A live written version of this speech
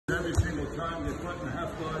time, get front and a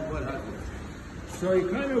half guard, what have you. So you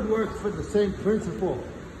kind of work for the same principle.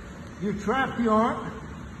 You trap the arm,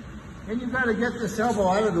 and you got to get this elbow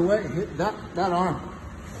out of the way, hit that arm.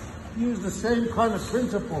 Use the same kind of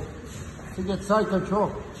principle to get side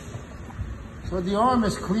control. So the arm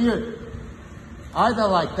is cleared, either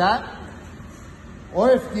like that, or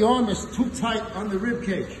if the arm is too tight on the rib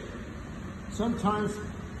cage. Sometimes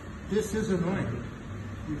this is annoying.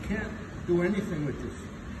 You can't do anything with this.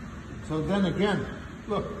 So then again,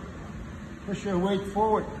 look, push your weight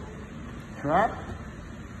forward, trap,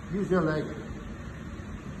 use your leg.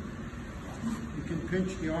 You can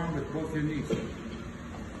pinch the arm with both your knees.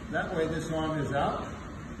 That way this arm is out.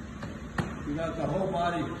 You got the whole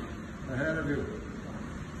body ahead of you.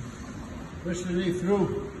 Push the knee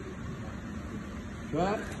through.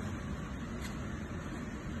 Trap.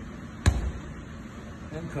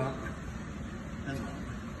 And cock. And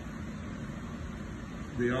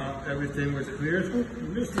the arm, everything was clear. You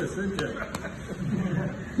missed this, didn't you?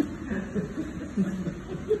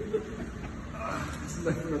 This is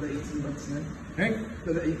like another 18 months now. Hey?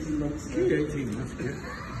 Another 18 months now. 18 months, good.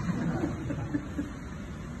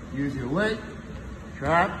 Use your weight,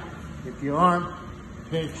 trap, get your arm,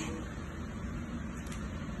 pinch.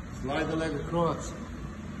 Slide the leg across.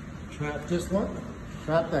 Trap this one,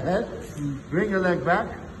 trap the head, bring your leg back,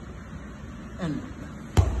 and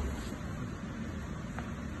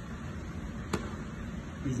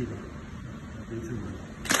easy go. 18 months.